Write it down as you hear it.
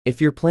If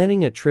you're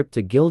planning a trip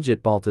to Gilgit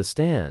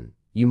Baltistan,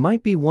 you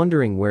might be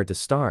wondering where to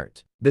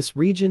start. This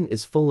region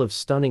is full of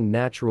stunning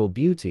natural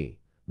beauty,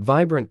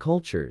 vibrant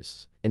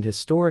cultures, and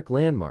historic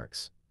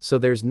landmarks, so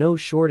there's no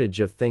shortage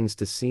of things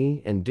to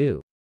see and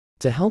do.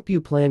 To help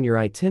you plan your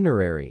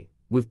itinerary,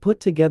 we've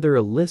put together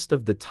a list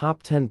of the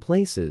top 10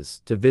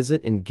 places to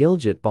visit in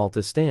Gilgit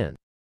Baltistan.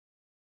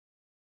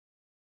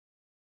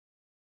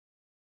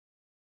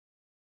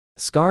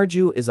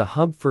 Skardu is a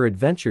hub for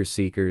adventure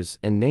seekers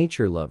and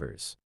nature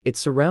lovers. It's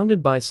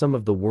surrounded by some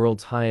of the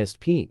world's highest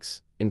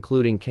peaks,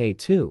 including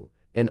K2,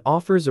 and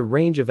offers a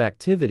range of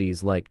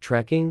activities like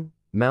trekking,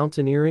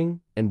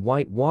 mountaineering, and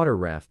white water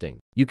rafting.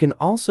 You can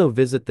also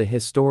visit the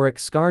historic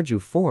Skardu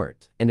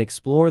fort and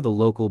explore the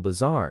local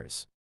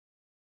bazaars.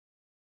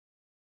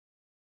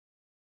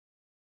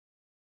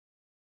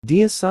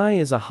 Deosai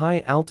is a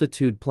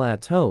high-altitude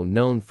plateau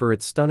known for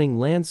its stunning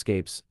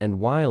landscapes and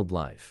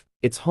wildlife.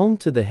 It's home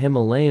to the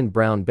Himalayan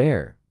brown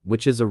bear,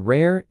 which is a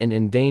rare and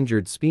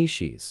endangered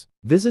species.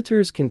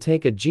 Visitors can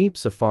take a jeep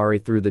safari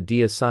through the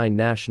Deosai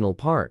National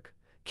Park,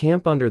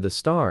 camp under the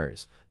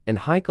stars, and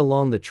hike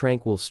along the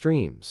tranquil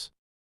streams.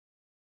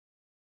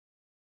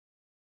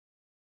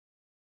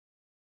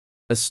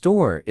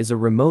 Astor is a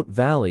remote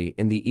valley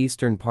in the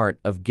eastern part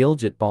of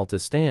Gilgit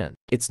Baltistan.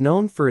 It's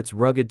known for its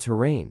rugged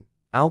terrain,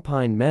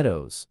 alpine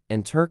meadows,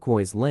 and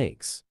turquoise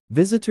lakes.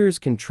 Visitors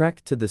can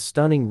trek to the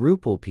stunning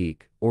Rupal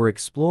Peak or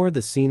explore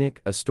the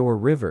scenic Astor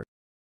River.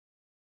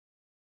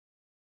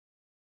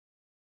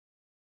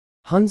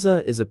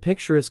 Hunza is a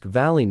picturesque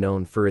valley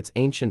known for its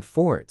ancient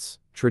forts,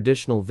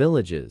 traditional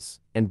villages,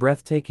 and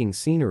breathtaking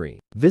scenery.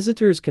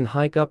 Visitors can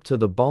hike up to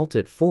the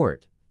Baltit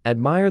Fort,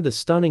 admire the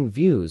stunning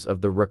views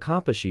of the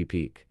Rakapashi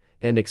Peak,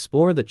 and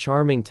explore the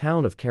charming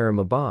town of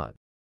Karimabad.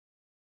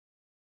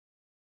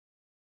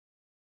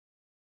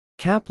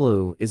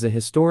 Kaplu is a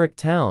historic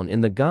town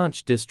in the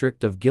Ganj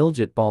district of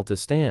Gilgit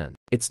Baltistan.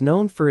 It's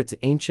known for its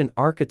ancient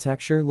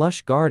architecture,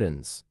 lush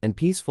gardens, and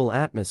peaceful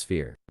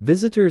atmosphere.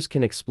 Visitors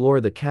can explore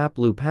the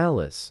Kaplu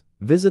Palace,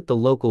 visit the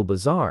local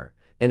bazaar,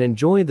 and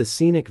enjoy the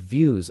scenic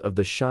views of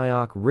the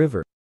Shyok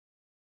River.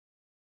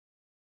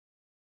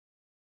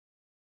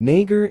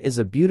 Nagar is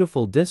a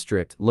beautiful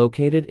district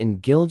located in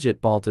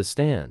Gilgit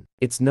Baltistan.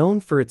 It's known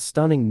for its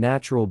stunning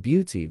natural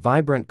beauty,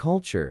 vibrant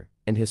culture,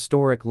 and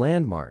historic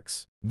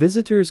landmarks.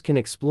 Visitors can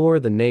explore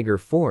the Nagar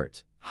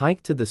Fort,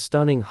 hike to the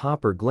stunning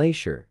Hopper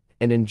Glacier,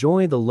 and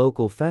enjoy the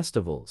local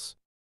festivals.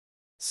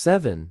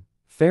 7.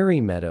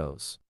 Fairy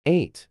Meadows.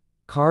 8.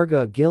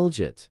 Karga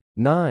Gilgit.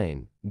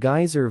 9.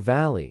 Ghizer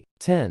Valley.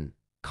 10.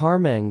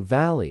 Karmang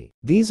Valley.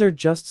 These are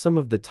just some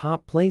of the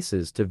top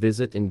places to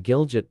visit in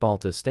Gilgit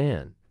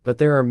Baltistan, but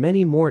there are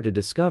many more to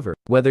discover.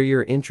 Whether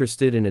you're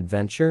interested in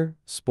adventure,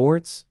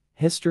 sports,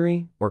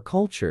 history, or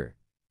culture,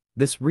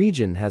 this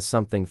region has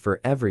something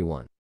for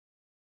everyone.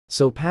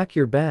 So pack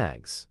your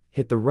bags,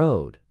 hit the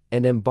road,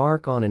 and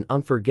embark on an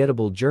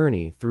unforgettable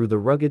journey through the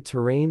rugged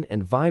terrain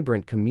and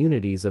vibrant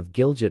communities of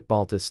Gilgit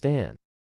Baltistan.